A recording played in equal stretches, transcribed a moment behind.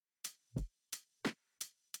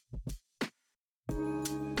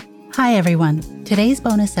Hi everyone. Today's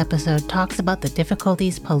bonus episode talks about the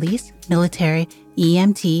difficulties police, military,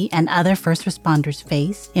 EMT, and other first responders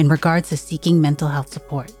face in regards to seeking mental health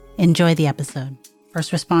support. Enjoy the episode.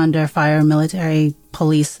 First responder, fire, military,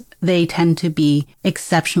 police, they tend to be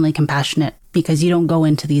exceptionally compassionate because you don't go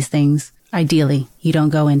into these things. Ideally, you don't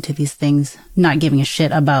go into these things not giving a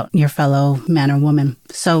shit about your fellow man or woman.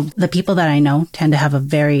 So the people that I know tend to have a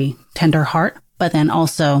very tender heart, but then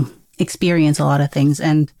also experience a lot of things.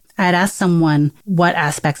 And I had asked someone what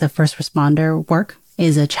aspects of first responder work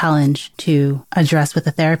is a challenge to address with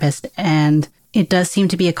a therapist. And it does seem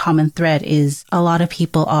to be a common thread is a lot of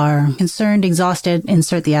people are concerned, exhausted,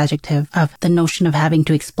 insert the adjective, of the notion of having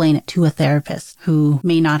to explain it to a therapist who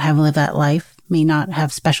may not have lived that life, may not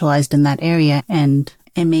have specialized in that area, and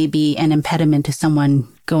it may be an impediment to someone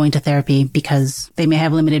going to therapy because they may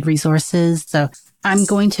have limited resources. So I'm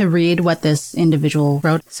going to read what this individual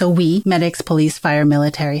wrote. So we, medics, police, fire,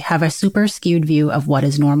 military, have a super skewed view of what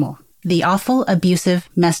is normal. The awful, abusive,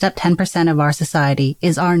 messed up 10% of our society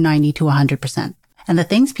is our 90 to 100%. And the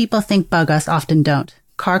things people think bug us often don't.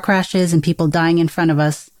 Car crashes and people dying in front of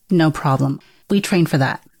us, no problem. We train for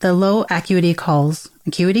that. The low acuity calls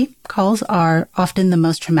are often the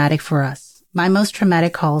most traumatic for us. My most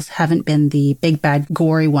traumatic calls haven't been the big bad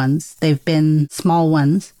gory ones. They've been small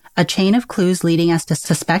ones. A chain of clues leading us to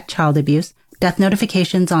suspect child abuse, death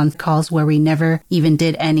notifications on calls where we never even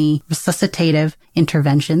did any resuscitative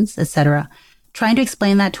interventions, etc. Trying to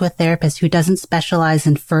explain that to a therapist who doesn't specialize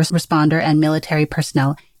in first responder and military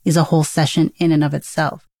personnel is a whole session in and of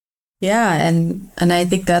itself. Yeah, and I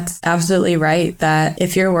think that's absolutely right, that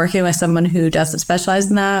if you're working with someone who doesn't specialize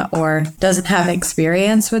in that or doesn't have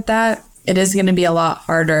experience with that, it is going to be a lot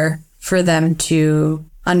harder for them to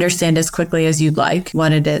understand as quickly as you'd like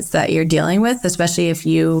what it is that you're dealing with, especially if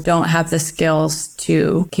you don't have the skills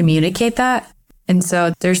to communicate that. And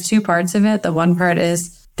so there's two parts of it. The one part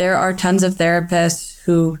is there are tons of therapists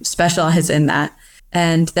who specialize in that.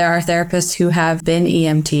 And there are therapists who have been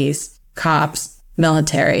EMTs, cops,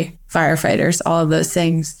 military, firefighters, all of those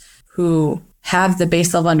things, who have the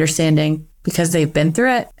base level understanding because they've been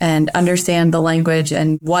through it and understand the language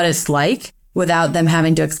and what it's like without them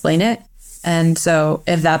having to explain it. And so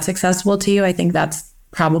if that's accessible to you, I think that's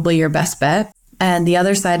probably your best bet. And the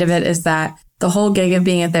other side of it is that the whole gig of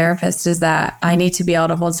being a therapist is that I need to be able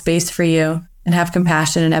to hold space for you and have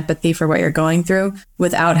compassion and empathy for what you're going through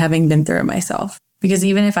without having been through it myself. Because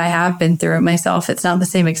even if I have been through it myself, it's not the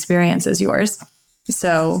same experience as yours.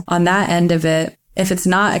 So on that end of it, if it's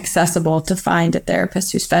not accessible to find a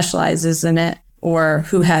therapist who specializes in it or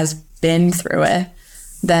who has been through it,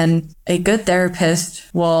 then a good therapist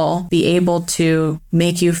will be able to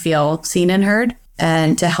make you feel seen and heard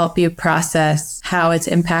and to help you process how it's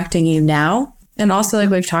impacting you now. And also,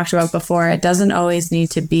 like we've talked about before, it doesn't always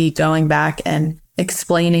need to be going back and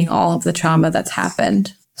explaining all of the trauma that's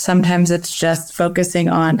happened. Sometimes it's just focusing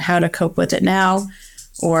on how to cope with it now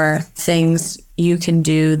or things you can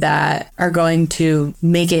do that are going to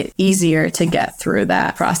make it easier to get through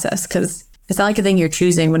that process, because it's not like a thing you're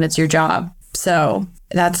choosing when it's your job. So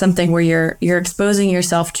that's something where you're exposing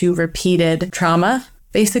yourself to repeated trauma,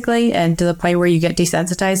 basically, and to the point where you get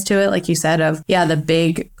desensitized to it, like you said, of, yeah, the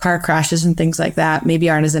big car crashes and things like that maybe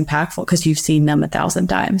aren't as impactful because you've seen them 1,000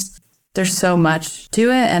 times. There's so much to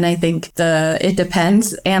it. And I think the it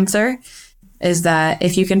depends answer is that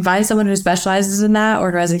if you can find someone who specializes in that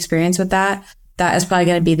or who has experience with that, that is probably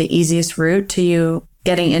going to be the easiest route to you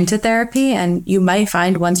getting into therapy. And you might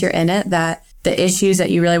find once you're in it that the issues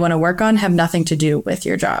that you really want to work on have nothing to do with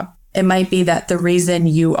your job. It might be that the reason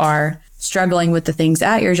you are struggling with the things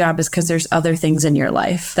at your job is because there's other things in your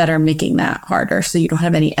life that are making that harder. So you don't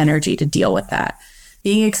have any energy to deal with that.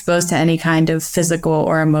 Being exposed to any kind of physical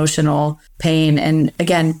or emotional pain. And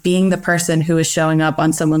again, being the person who is showing up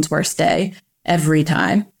on someone's worst day every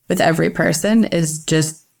time with every person is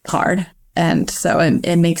just hard. And so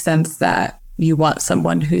it makes sense that you want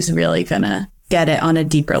someone who's really going to get it on a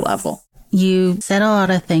deeper level. You said a lot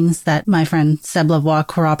of things that my friend Seb Lavoie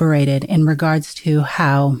corroborated in regards to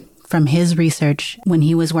how, from his research, when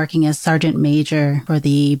he was working as Sergeant Major for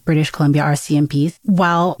the British Columbia RCMP,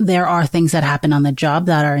 while there are things that happen on the job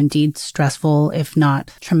that are indeed stressful, if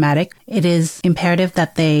not traumatic, it is imperative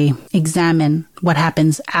that they examine what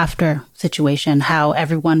happens after situation, how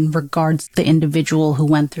everyone regards the individual who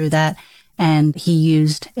went through that. And he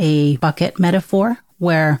used a bucket metaphor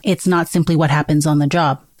where it's not simply what happens on the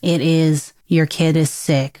job. It is your kid is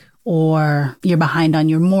sick or you're behind on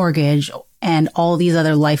your mortgage and all these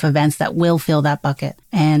other life events that will fill that bucket.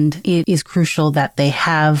 And it is crucial that they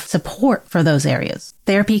have support for those areas.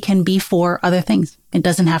 Therapy can be for other things. It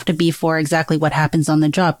doesn't have to be for exactly what happens on the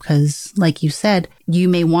job, because like you said, you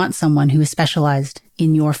may want someone who is specialized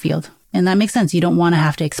in your field. And that makes sense. You don't want to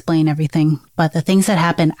have to explain everything. But the things that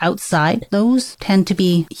happen outside, those tend to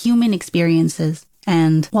be human experiences.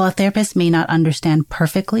 And while a therapist may not understand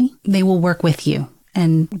perfectly, they will work with you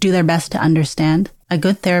and do their best to understand. A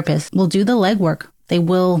good therapist will do the legwork. They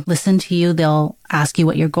will listen to you. They'll ask you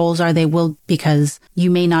what your goals are. They will, because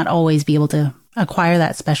you may not always be able to acquire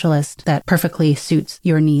that specialist that perfectly suits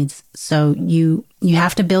your needs. So you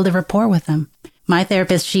have to build a rapport with them. My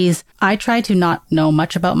therapist, I try to not know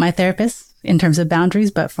much about my therapist in terms of boundaries,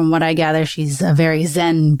 but from what I gather, she's a very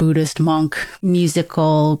Zen Buddhist monk,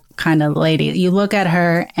 musical kind of lady. You look at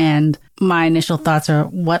her and my initial thoughts are,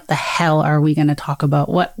 what the hell are we going to talk about?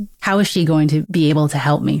 How is she going to be able to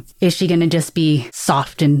help me? Is she going to just be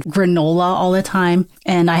soft and granola all the time?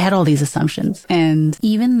 And I had all these assumptions. And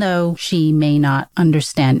even though she may not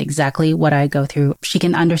understand exactly what I go through, she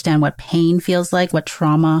can understand what pain feels like, what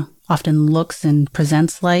trauma often looks and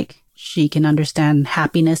presents like. She can understand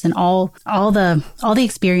happiness and all the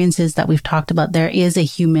experiences that we've talked about. There is a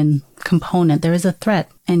human component. There is a threat,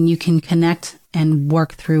 and you can connect and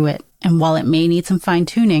work through it. And while it may need some fine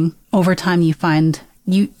tuning, over time you find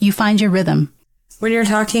your rhythm. When you're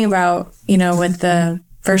talking about, with the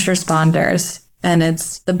first responders, and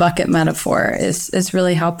it's the bucket metaphor is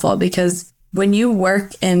really helpful, because when you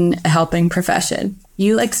work in a helping profession,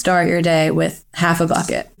 you start your day with half a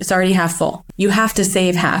bucket. It's already half full. You have to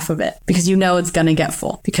save half of it because it's going to get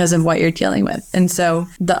full because of what you're dealing with. And so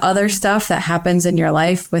the other stuff that happens in your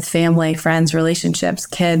life with family, friends, relationships,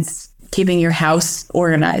 kids, keeping your house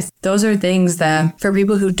organized, those are things that for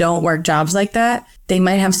people who don't work jobs like that, they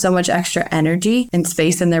might have so much extra energy and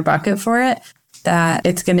space in their bucket for it that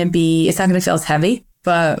it's not going to feel as heavy.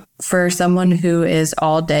 But for someone who is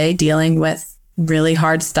all day dealing with really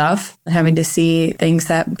hard stuff, having to see things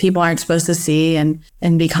that people aren't supposed to see and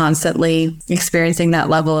be constantly experiencing that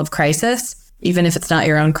level of crisis, even if it's not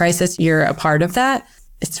your own crisis, you're a part of that.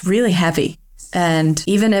 It's really heavy. And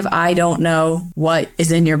even if I don't know what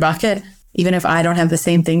is in your bucket, even if I don't have the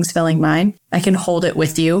same things filling mine, I can hold it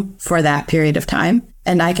with you for that period of time.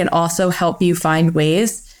 And I can also help you find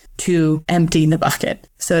ways to empty the bucket,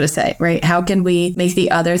 so to say, right? How can we make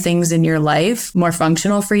the other things in your life more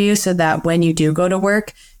functional for you so that when you do go to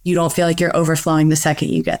work, you don't feel like you're overflowing the second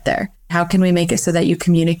you get there? How can we make it so that you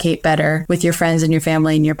communicate better with your friends and your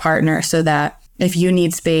family and your partner, so that if you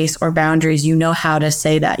need space or boundaries, you know how to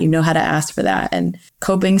say that, you know how to ask for that, and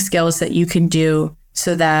coping skills that you can do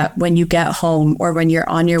so that when you get home or when you're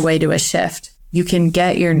on your way to a shift, you can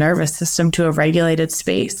get your nervous system to a regulated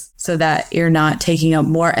space so that you're not taking up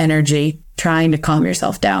more energy trying to calm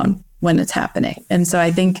yourself down when it's happening. And so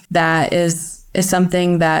I think that is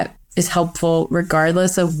something that is helpful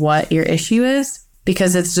regardless of what your issue is,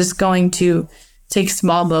 because it's just going to take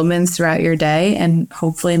small moments throughout your day and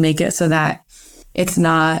hopefully make it so that it's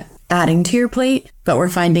not adding to your plate, but we're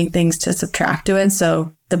finding things to subtract to it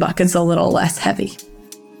so the bucket's a little less heavy.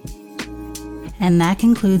 And that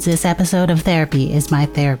concludes this episode of Therapy is My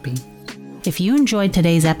Therapy. If you enjoyed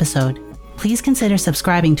today's episode, please consider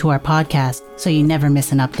subscribing to our podcast so you never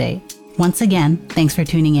miss an update. Once again, thanks for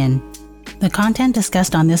tuning in. The content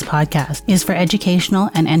discussed on this podcast is for educational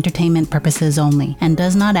and entertainment purposes only and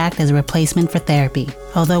does not act as a replacement for therapy.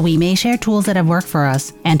 Although we may share tools that have worked for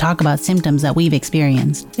us and talk about symptoms that we've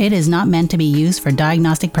experienced, it is not meant to be used for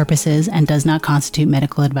diagnostic purposes and does not constitute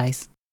medical advice.